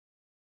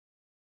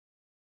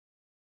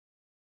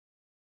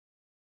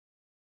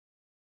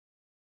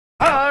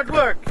Hard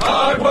work.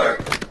 Hard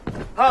work.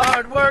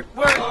 Hard work.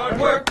 Work. Hard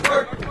work.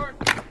 Work.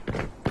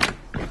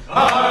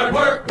 Hard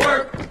work.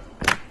 Work.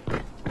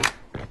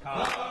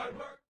 Hard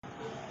work.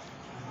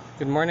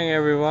 Good morning,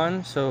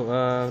 everyone. So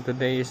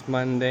today is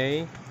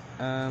Monday,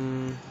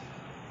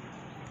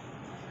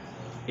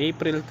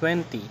 April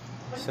 20.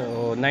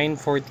 So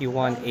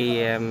 9:41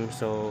 AM.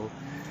 So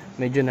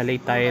medyo na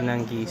late tayo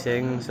ng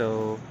gising.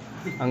 So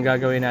ang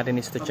gagawin natin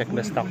is to check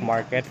the stock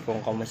market kung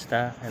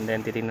kamusta, and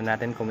then titingnan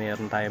natin kung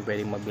mayroon tayong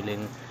pwedeng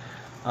mabiling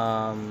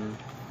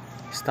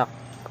stock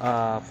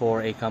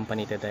for a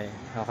company today.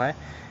 Okay?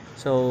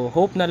 So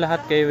hope na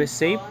lahat kayo is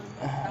safe.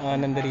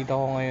 Nandito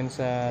ako ngayon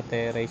sa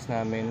terrace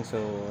namin.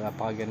 So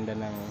napakaganda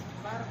ng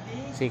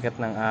sikat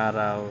ng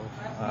araw.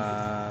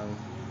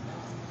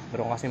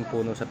 Meron kasing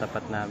puno sa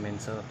tapat namin.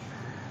 So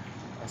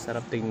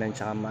masarap tingnan,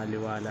 tsaka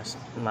maliwalas,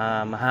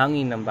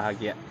 mahangin ng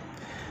bahagya.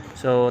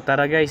 So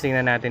tara guys,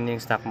 tingnan natin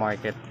yung stock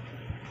market.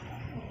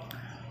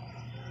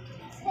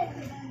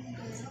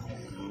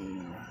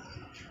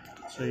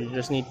 So you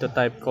just need to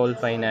type COL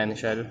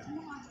financial.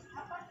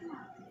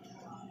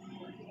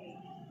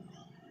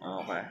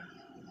 Okay.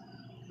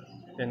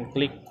 Then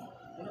click.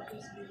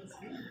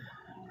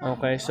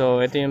 Okay, so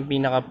ito yung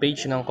pinaka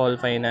page ng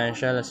COL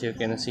financial. As you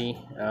can see,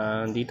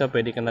 dito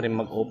pwede ka na rin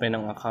mag-open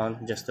ng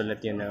account, just to let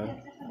you know.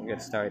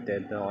 Get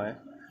started. Okay,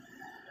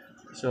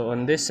 so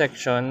on this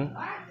section,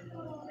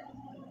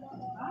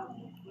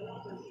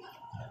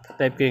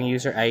 type ko yung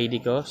user ID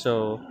ko.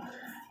 So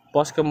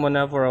pause ko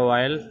muna for a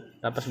while,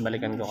 tapos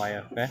balikan ko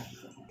kayo. Okay,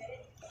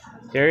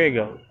 there you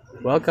go.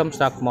 Welcome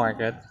stock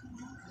market.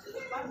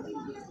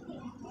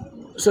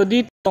 So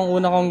dito, ang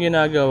una kong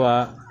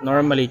ginagawa,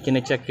 normally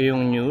kine-check ko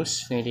yung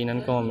news.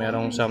 Tinitingnan ko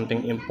merong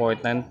something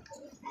important.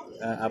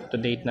 Up to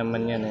date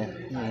naman yan eh.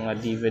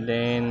 Mga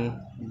dividend,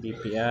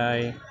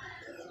 BPI.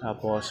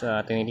 Tapos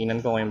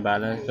tinitingnan ko kung yung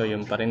balance ko,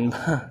 yun pa rin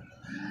ba?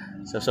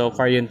 So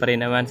far yun pa rin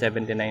naman,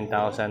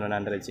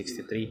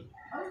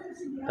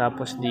 79,163.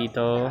 Tapos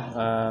dito,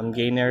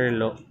 gainer,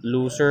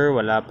 loser,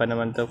 wala pa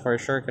naman to for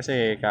sure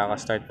kasi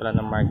kaka-start pala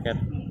ng market.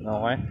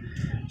 Okay?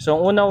 So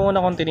una-una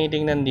kong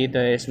tinitingnan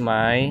dito is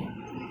my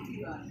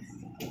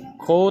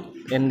quote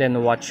and then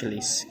watch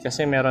list.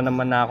 Kasi meron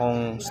naman na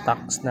akong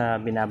stocks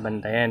na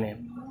binabantayan eh.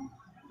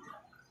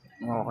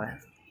 Okay.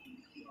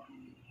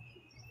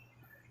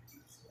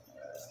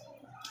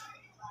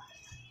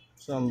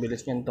 So ang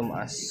bilis niyan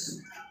tumaas.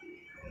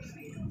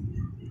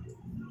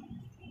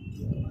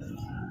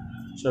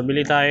 So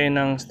bili tayo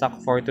ng stock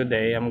for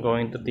today. I'm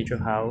going to teach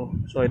you how.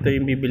 So ito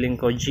yung bibiling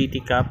ko,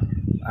 GTCAP.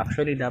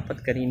 Actually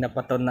dapat kanina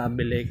pa to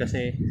nabili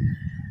kasi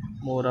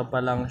mura pa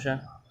lang siya.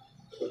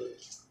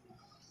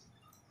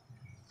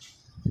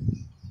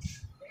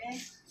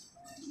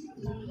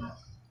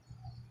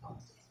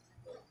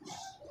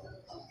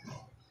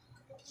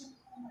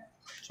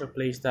 So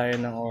place tayo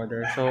ng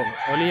order. So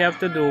all you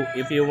have to do,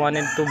 if you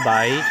wanted to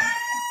buy,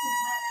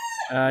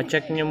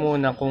 check nyo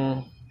muna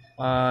kung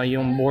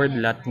yung board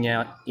lot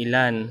niya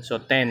ilan. So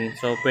 10.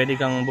 So pwede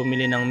kang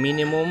bumili ng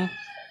minimum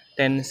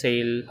 10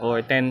 sale or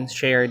 10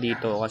 share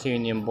dito kasi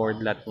yun yung board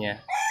lot niya.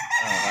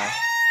 Okay.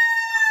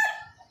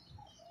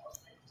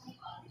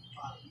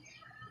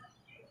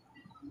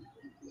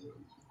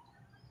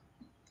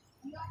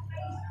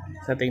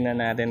 So tingnan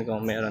natin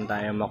kung meron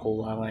tayong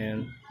makuha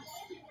ngayon.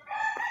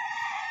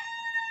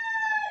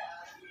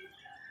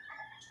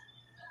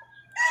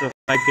 So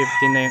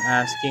 550 na yung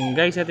asking.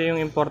 Guys, ito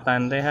yung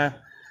importante ha.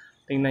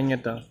 Tingnan nyo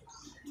to.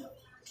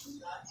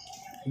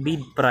 Bid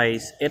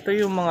price. Ito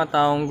yung mga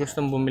taong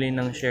gustong bumili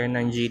ng share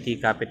ng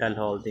GT Capital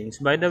Holdings.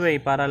 By the way,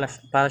 para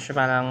siya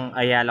parang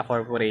Ayala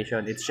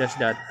Corporation. It's just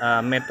that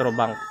Metro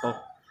Bank to.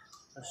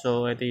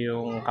 So ito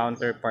yung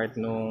counterpart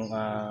nung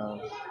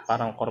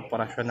parang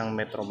korporasyon ng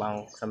Metro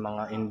Bank sa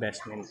mga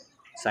investment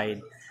side.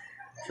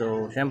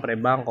 So syempre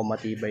bangko,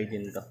 matibay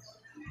din to.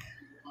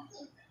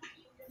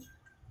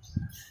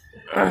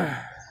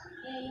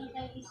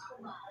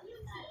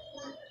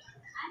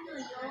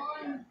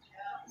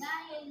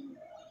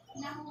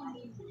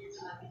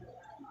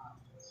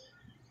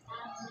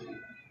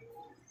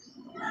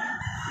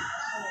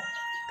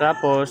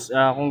 Tapos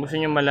kung gusto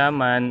niyo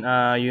malaman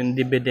yung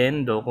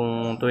dividendo,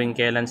 kung tuwing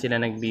kailan sila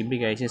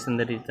nagbibigay, since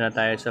nandito na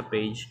tayo sa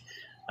page,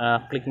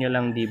 click nyo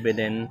lang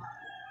dividend.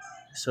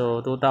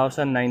 So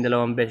 2009,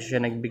 dalawang beses siya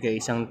nagbigay,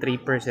 isang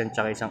 3%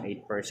 tsaka isang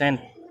 8%.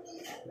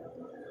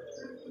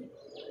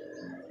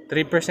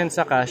 3%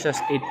 sa cash,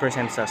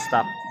 8% sa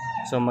stock.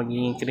 So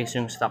mag-increase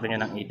yung stock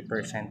niya ng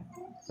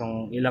 8%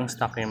 kung ilang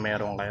stock yung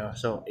meron kayo.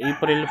 So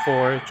April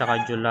 4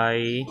 tsaka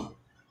July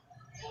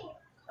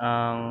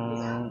ang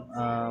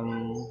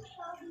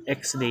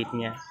X date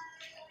niya.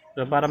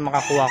 So para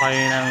makakuha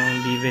kayo ng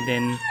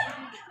dividend,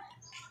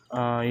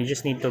 you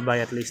just need to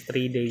buy at least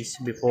 3 days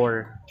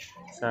before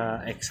sa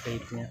X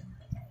date niya.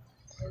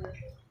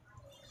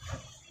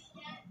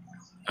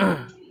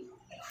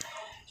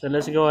 So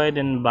let's go ahead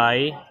and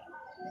buy.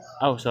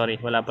 Oh, sorry,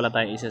 wala pala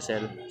tayong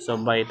isa-sell. So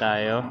buy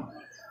tayo.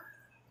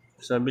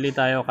 So bili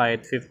tayo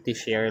kahit 50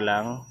 share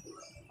lang.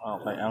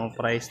 Okay, ang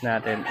price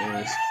natin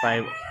is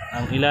 5.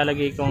 Ang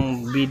ilalagay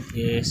kong bid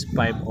is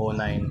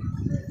 509.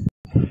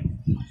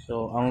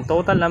 So, ang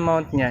total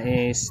amount niya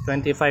is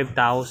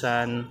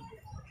 25,525.09.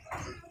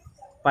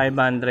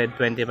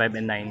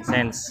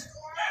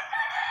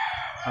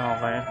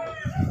 Okay.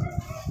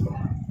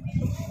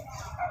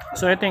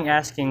 So, ito yung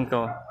asking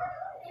ko.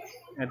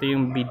 Ito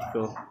yung bid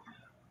ko.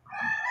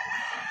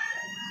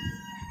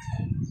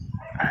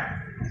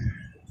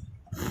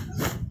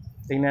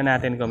 Tingnan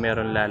natin kung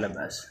meron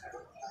lalabas.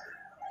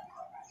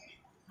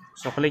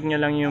 So, click nyo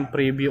lang yung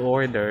preview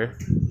order.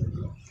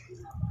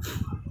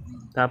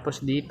 Tapos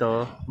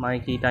dito,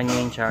 makikita nyo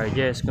yung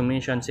charges.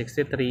 Commission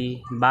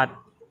 63, VAT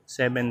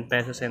 7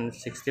 pesos and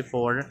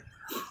 64.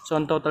 So,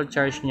 ang total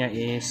charge niya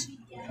is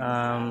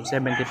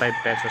 75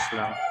 pesos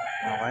lang.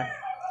 Okay?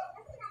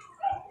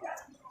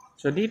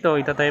 So, dito,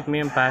 itatype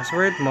mo yung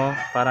password mo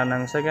para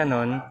nang sa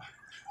ganun,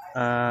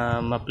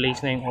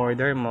 ma-place na yung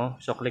order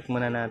mo. So, click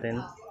muna natin.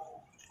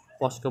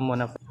 Pause ko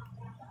muna.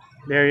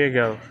 There you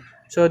go.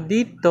 So,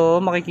 dito,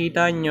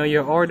 makikita nyo,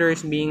 your order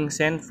is being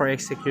sent for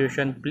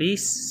execution.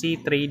 Please see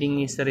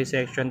trading history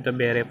section to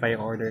verify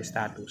order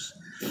status.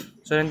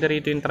 So,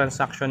 nandito yung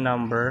transaction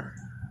number,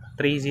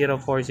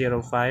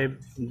 30405,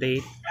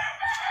 date,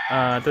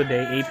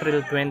 today, April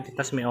 20,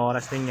 tas may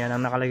oras din yan.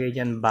 Ang nakalagay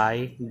dyan,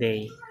 by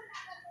day.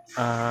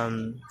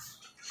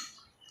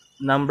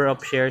 Number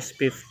of shares,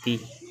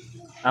 50.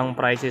 Ang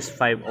price is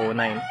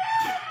 509.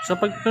 So,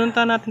 pag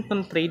punta natin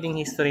itong trading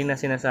history na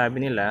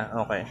sinasabi nila,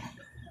 okay.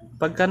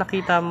 Pagka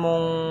nakita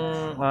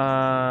mong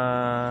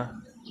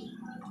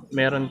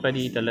meron pa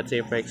dito, let's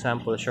say for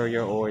example, show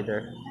your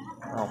order.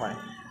 Okay.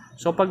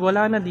 So, pag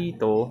wala na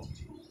dito,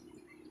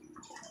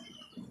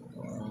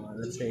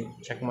 let's say,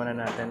 check muna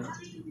natin.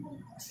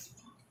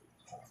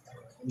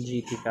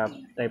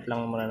 GTCAP. Type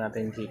lang muna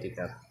natin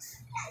GTCAP.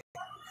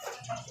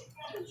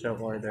 Show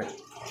order.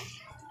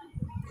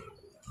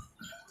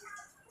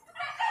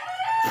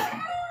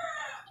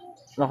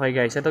 Okay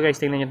guys, ito guys,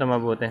 tingnan nyo ito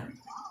mabuti.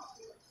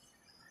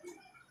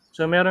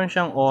 So, meron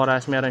siyang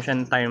oras, meron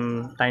siyang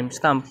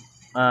timestamp.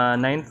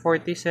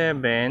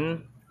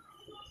 9:47,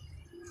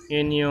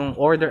 yun yung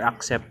order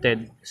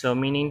accepted. So,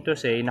 meaning to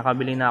say,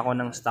 nakabili na ako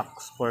ng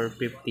stocks for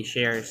 50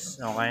 shares.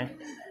 Okay?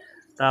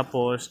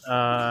 Tapos,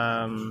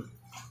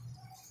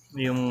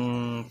 yung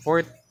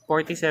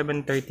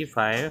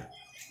 47.35,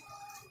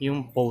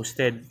 yung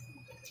posted.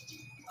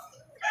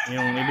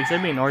 Yung ibig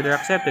sabihin, order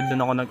accepted,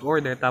 doon ako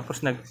nag-order.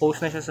 Tapos,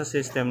 nag-post na siya sa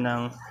system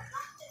ng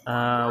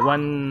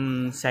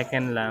 1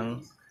 second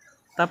lang.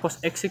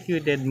 Tapos,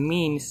 executed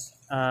means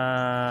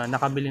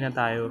nakabili na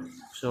tayo.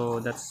 So,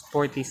 that's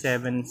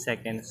 47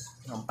 seconds.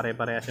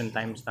 Pare-parehas yung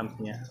timestamp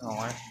niya.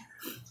 Okay.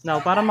 Now,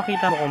 para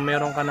makita mo kung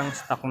meron ka ng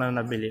stock na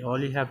nabili,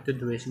 all you have to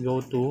do is go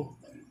to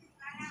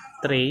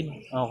trade.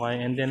 Okay.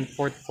 And then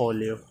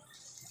portfolio.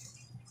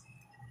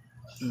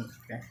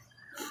 Okay.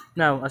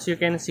 Now, as you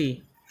can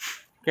see,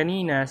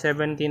 kanina,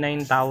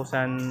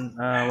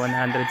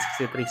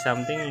 79,163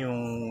 something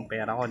yung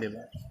pera ko, di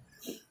ba?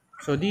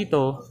 So,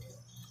 dito,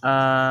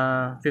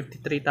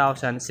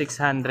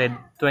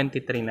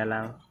 53,623 na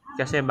lang.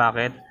 Kasi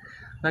bakit?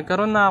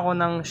 Nagkaroon na ako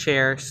ng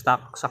share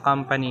stock sa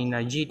company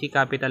na GT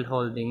Capital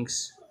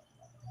Holdings.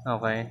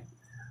 Okay.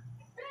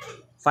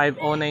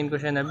 509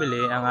 ko siya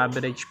nabili. Ang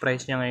average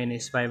price niya ngayon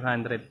is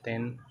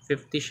 510.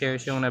 50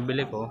 shares yung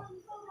nabili ko.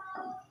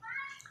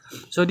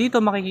 So, dito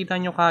makikita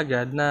nyo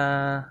kagad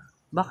na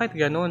bakit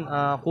ganun?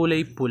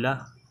 Kulay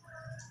pula.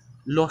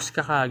 Loss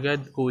ka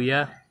kagad,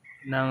 kuya,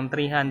 ng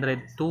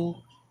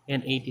 302.87.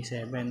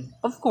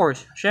 Of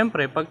course,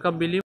 syempre,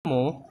 pagkabili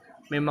mo,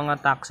 may mga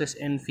taxes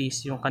and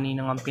fees yung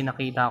kanina nga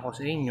pinakita ko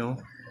sa inyo.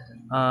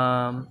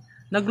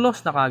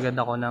 Nag-loss na kagad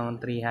ako ng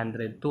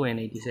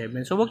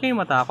 302.87. So, huwag kayong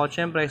matakot.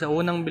 Syempre, sa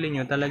unang bili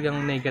nyo,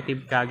 talagang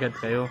negative kagad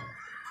kayo.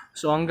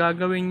 So, ang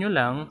gagawin nyo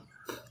lang,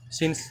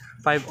 since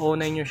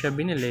 509 nyo siya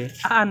binili,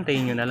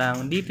 aantayin nyo na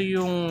lang. Dito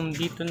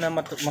na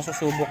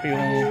masusubok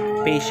yung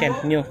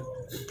patient nyo.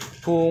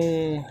 Kung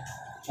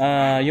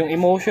yung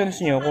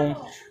emotions nyo, kung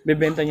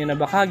bebenta nyo na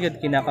ba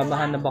kagad,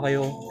 kinakabahan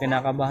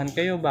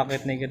kayo,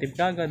 bakit negative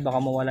kagad,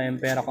 baka mawala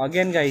yung pera ko.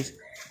 Again guys,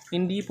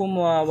 hindi po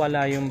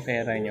mawawala yung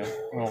pera nyo.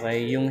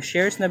 Okay, yung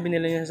shares na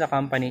binili nyo sa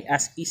company,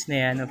 as is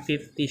na yan,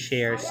 50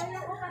 shares.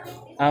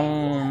 Ang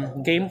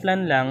game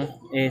plan lang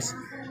is,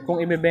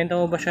 kung ibebenta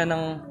mo ba siya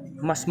ng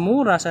mas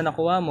mura sa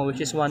nakuha mo, which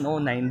is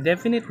 109,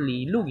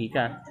 definitely, lugi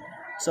ka.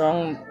 So,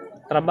 ang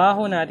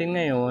trabaho natin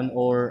ngayon,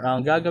 or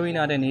ang gagawin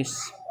natin is,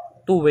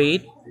 to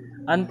wait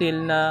until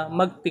na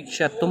mag-pick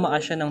siya,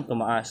 tumaas siya ng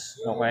tumaas.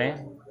 Okay?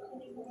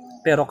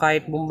 Pero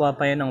kahit bumaba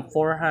pa yan ng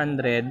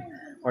 400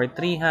 or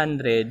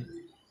 300,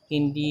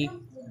 hindi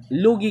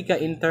lugi ka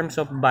in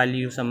terms of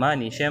value sa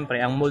money.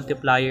 Siyempre, ang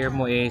multiplier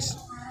mo is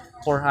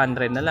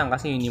 400 na lang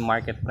kasi yun yung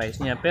market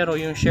price niya. Pero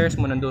yung shares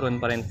mo nandoon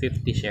pa rin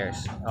 50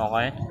 shares.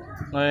 Okay?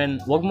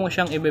 Ngayon, wag mo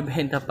siyang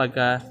ibebenta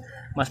pagka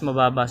mas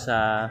mababa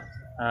sa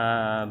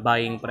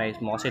buying price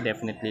mo kasi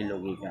definitely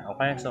lugi ka.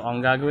 Okay? So, ang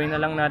gagawin na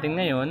lang natin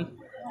ngayon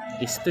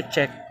is to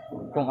check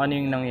kung ano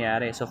yung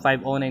nangyari. So,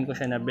 509 ko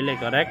siya nabili,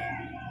 correct?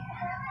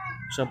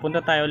 So,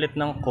 punta tayo ulit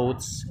ng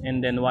quotes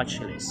and then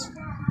watch list.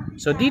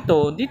 So,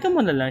 dito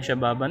mo na lang siya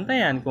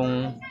babantayan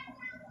kung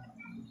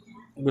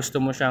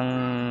gusto mo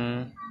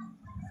siyang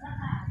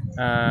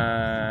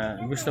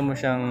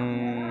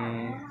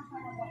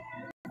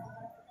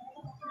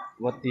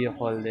what do you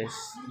call this?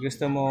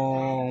 Gusto mo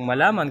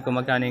malaman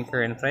kung magkano yung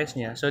current price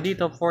niya. So,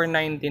 dito,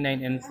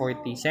 4.99 and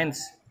 40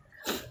 cents.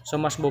 So,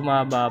 mas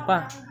bumaba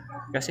pa.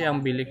 Kasi ang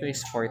bili ko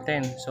is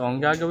 4.10. So,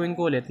 ang gagawin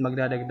ko ulit,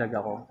 magdadagdag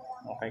ako.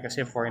 Okay,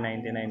 kasi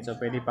 4.99. So,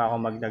 pwede pa ako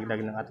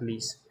magdagdag ng at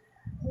least,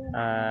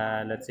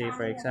 let's say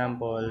for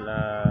example,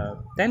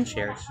 10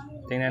 shares.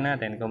 Tingnan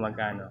natin kung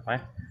magkano. Okay?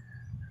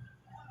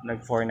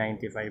 Nag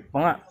 4.95 pa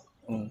nga.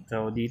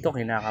 So, dito,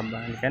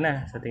 kinakabahan ka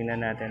na. So,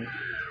 tingnan natin.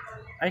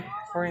 Ay,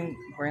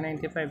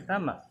 4.95.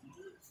 Tama.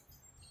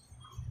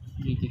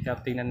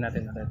 GTCAP, tingnan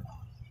natin ulit.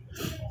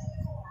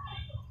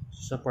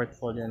 Sa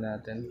portfolio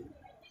natin.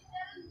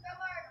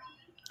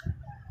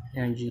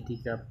 Yung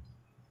GTCAP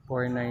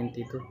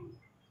 492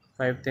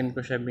 510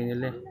 ko siya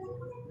binili.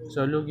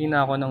 So lugi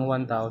na ako ng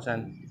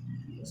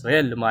 1,000. So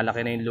yan,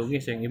 lumalaki na yung lugi.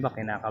 So yung iba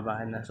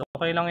kinakabahan na. So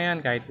okay lang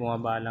yan kahit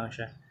bumaba lang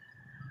siya.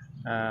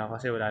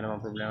 Kasi wala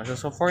namang problema.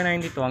 So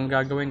 492 ang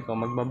gagawin ko,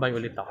 magbabay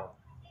ulit ako.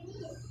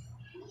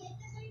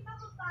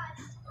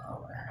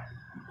 Okay.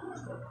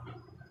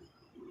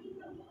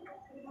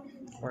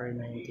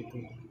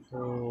 492. So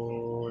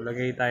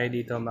lagay tayo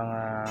dito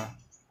mga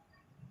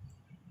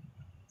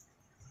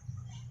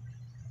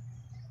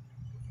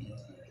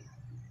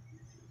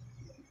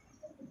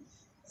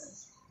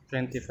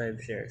 25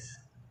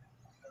 shares.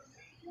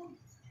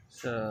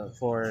 So,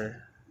 for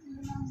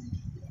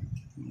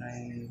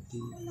 90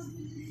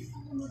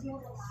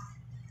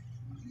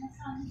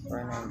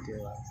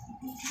 491.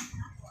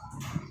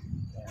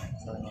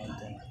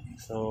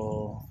 So,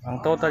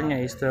 ang total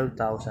niya is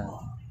 12,000.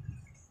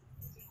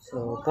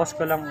 So, pause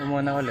ko lang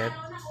muna ulit.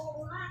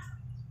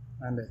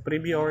 And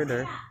preview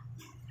order.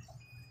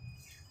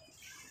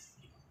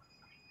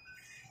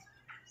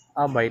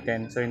 By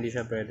 10. So, hindi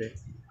siya pwede.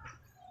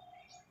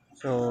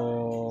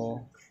 So,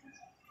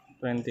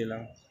 20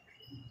 lang.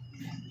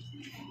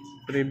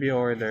 Preview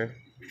order.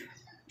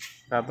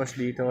 Tapos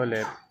dito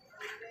ulit.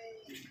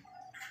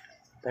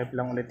 Type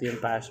lang ulit yung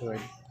password.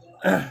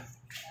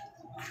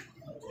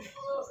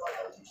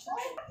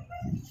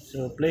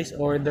 So, place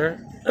order.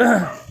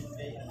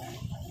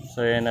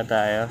 So, yan na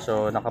tayo.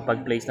 So,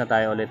 nakapag-place na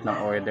tayo ulit ng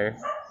order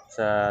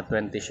sa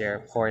 20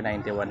 share.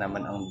 491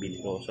 naman ang bid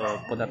ko. So,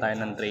 punta tayo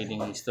ng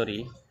trading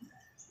history.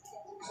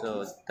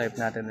 So, type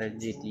natin na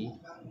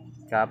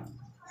GTCAP.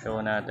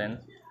 Show natin.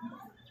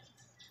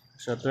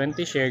 So,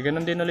 20 share.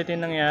 Ganun din ulit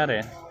yung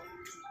nangyari.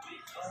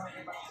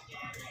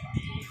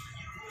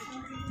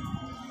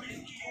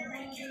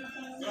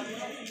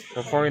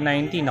 So,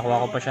 490.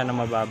 Nakuha ko pa siya na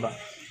mababa.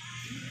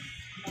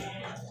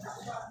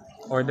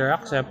 Order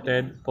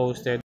accepted.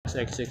 Posted.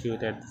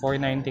 Executed.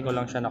 490 ko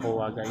lang siya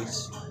nakuha,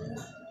 guys.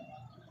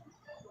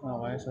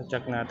 Okay. So,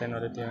 check natin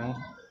ulit yung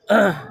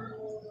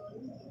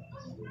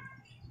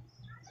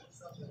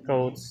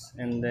quotes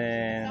and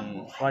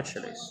then watch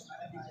list.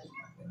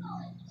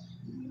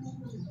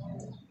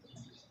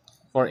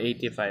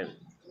 485.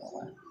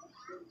 Okay.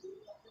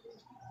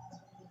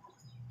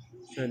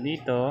 So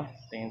dito,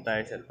 tingin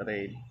tayo sa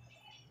trade.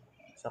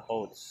 Sa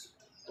quotes.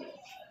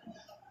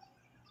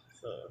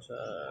 So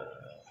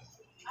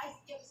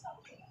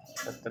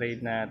sa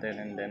trade natin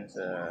and then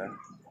sa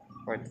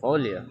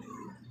portfolio.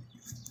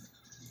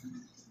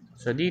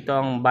 So dito,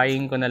 ang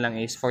buying ko na lang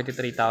is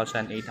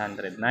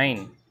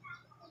 43,809.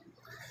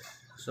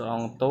 So,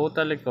 ang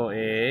total ko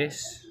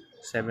is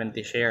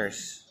 70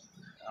 shares.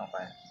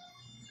 Okay.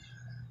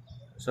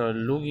 So,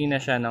 lugi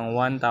na siya ng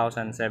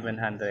 1,777.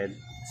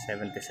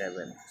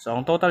 So,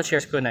 ang total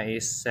shares ko na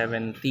is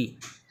 70.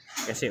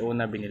 Kasi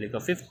una binili ko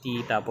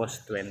 50,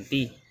 tapos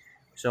 20.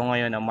 So,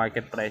 ngayon, ang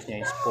market price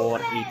niya is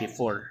 484.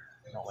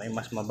 Okay,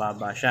 mas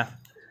mababa siya.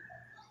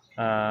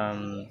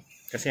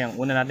 Kasi ang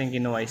una natin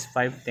kinuha is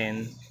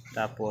 510,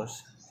 tapos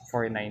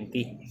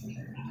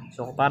 490.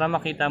 So, para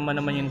makita mo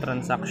naman yung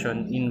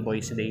transaction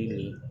invoice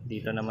daily,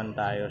 dito naman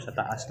tayo sa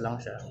taas lang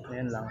siya.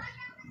 Ayan lang.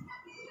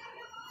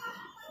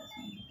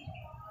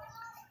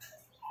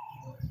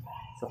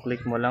 So,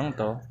 click mo lang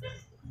to.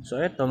 So,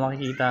 ito,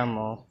 makikita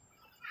mo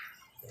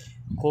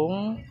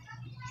kung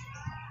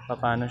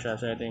paano siya.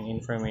 So, ito yung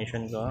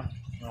information ko.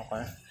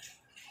 Okay.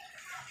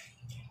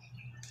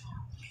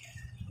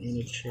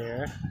 Unit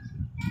share.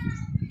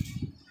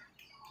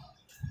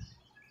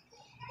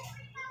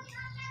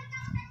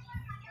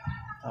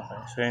 Okay,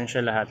 so yan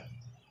siya lahat.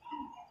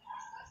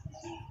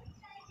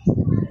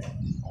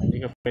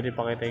 Hindi ka pwede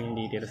pakita yung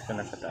details ko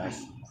na sa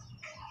taas.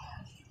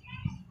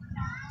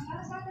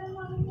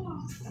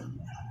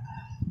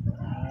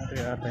 Ito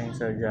yata yung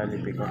sa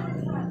Jollibee ko.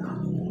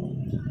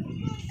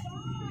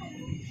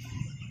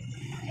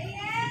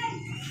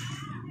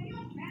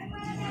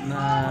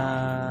 Na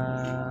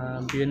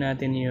view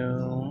natin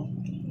yung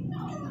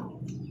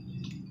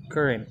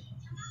current.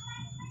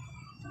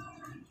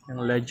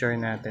 Yung ledger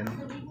natin.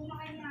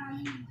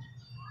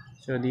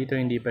 So dito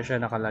hindi pa siya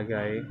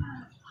nakalagay.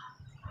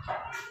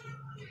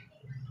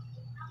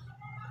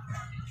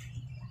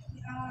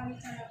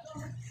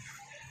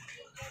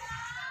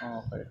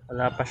 Okay,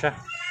 wala pa siya.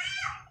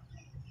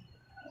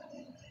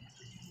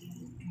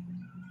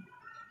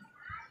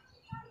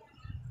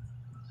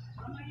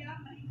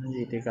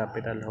 GT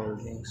Capital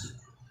Holdings.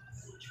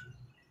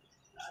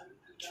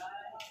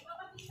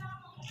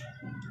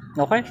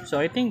 Okay, so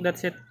I think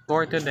that's it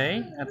for today.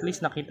 At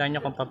least nakita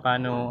nyo kung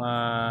paano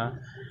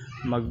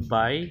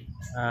mag-buy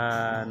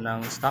ng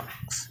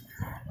stocks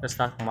sa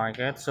stock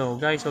market. So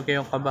guys, huwag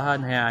kayong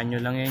kabahan, hayaan nyo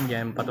lang yan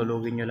dyan,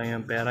 patulugin nyo lang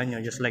yung pera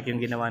nyo, just like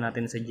yung ginawa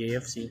natin sa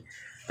JFC.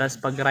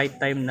 Tapos pag right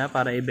time na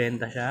para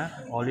ibenta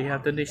siya, all you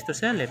have to do is to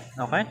sell it.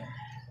 Okay,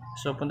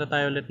 so punta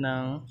tayo ulit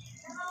ng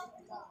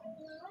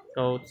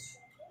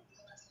quotes,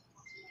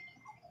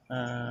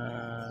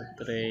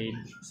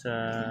 trade sa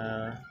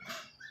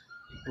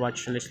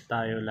watchlist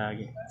tayo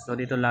lagi. So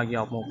dito lagi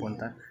ako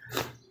pupunta.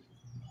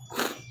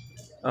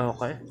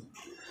 Okay.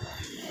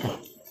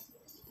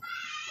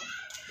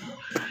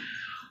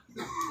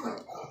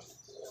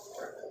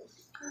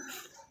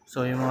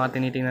 So yung mga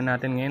tinitingnan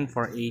natin ngayon,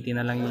 480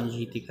 na lang yung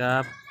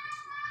GTCAP.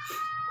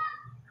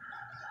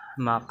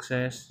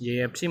 Maxes,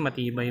 JFC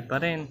matibay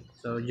pa rin.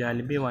 So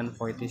Jollibee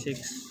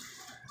 146.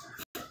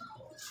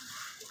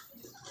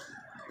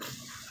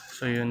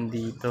 So yun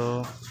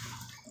dito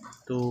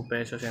 2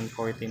 pesos and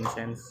 14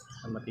 cents.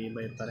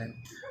 Matibay pa rin.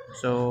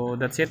 So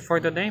that's it for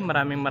today.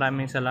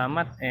 Maraming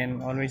salamat, and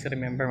always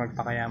remember,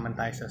 magpakayaman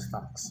tayo sa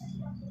stocks.